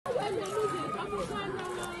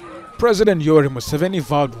President Yoweri Museveni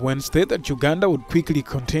vowed Wednesday that Uganda would quickly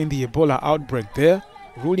contain the Ebola outbreak there,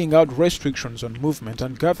 ruling out restrictions on movement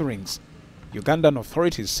and gatherings. Ugandan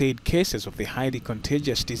authorities said cases of the highly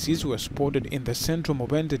contagious disease were spotted in the central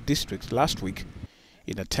Mubende district last week.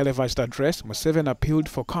 In a televised address, Museveni appealed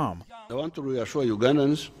for calm. I want to reassure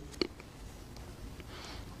Ugandans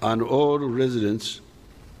and all residents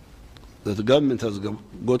that the government has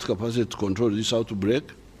got capacity to control this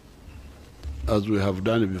outbreak, as we have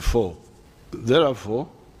done it before. Therefore,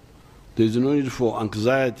 there is no need for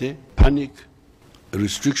anxiety, panic,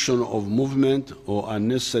 restriction of movement, or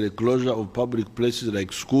unnecessary closure of public places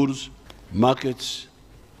like schools, markets,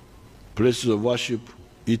 places of worship,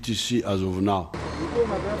 etc. as of now.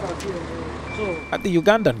 At the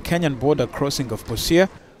Ugandan-Kenyan border crossing of Busia,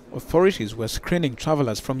 authorities were screening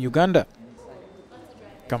travelers from Uganda.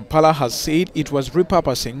 Kampala has said it was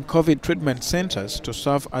repurposing COVID treatment centers to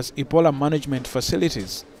serve as Ebola management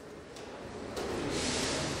facilities.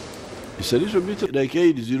 It's a little bit like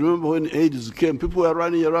AIDS. You remember when AIDS came, people were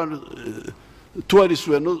running around, tourists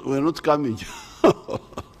were not coming.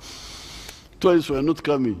 Tourists were not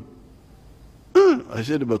coming. I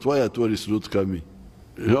said, but why are tourists not coming?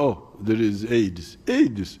 Oh, there is AIDS.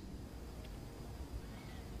 AIDS.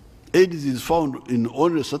 AIDS is found in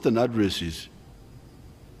only certain addresses.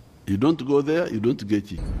 You don't go there, you don't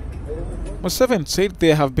get it. Museveni said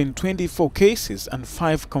there have been 24 cases and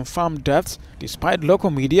 5 confirmed deaths, despite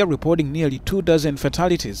local media reporting nearly 24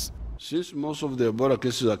 fatalities. Since most of the Ebola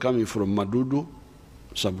cases are coming from Madudu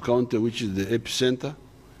sub-county, which is the epicenter,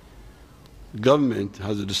 government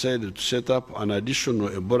has decided to set up an additional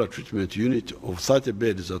Ebola treatment unit of 30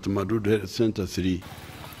 beds at Madudu Health Center 3.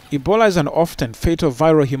 Ebola is an often fatal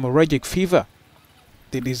viral hemorrhagic fever.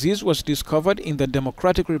 The disease was discovered in the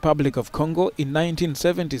Democratic Republic of Congo in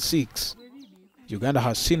 1976. Uganda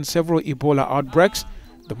has seen several Ebola outbreaks,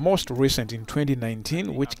 the most recent in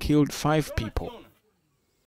 2019, which killed 5 people.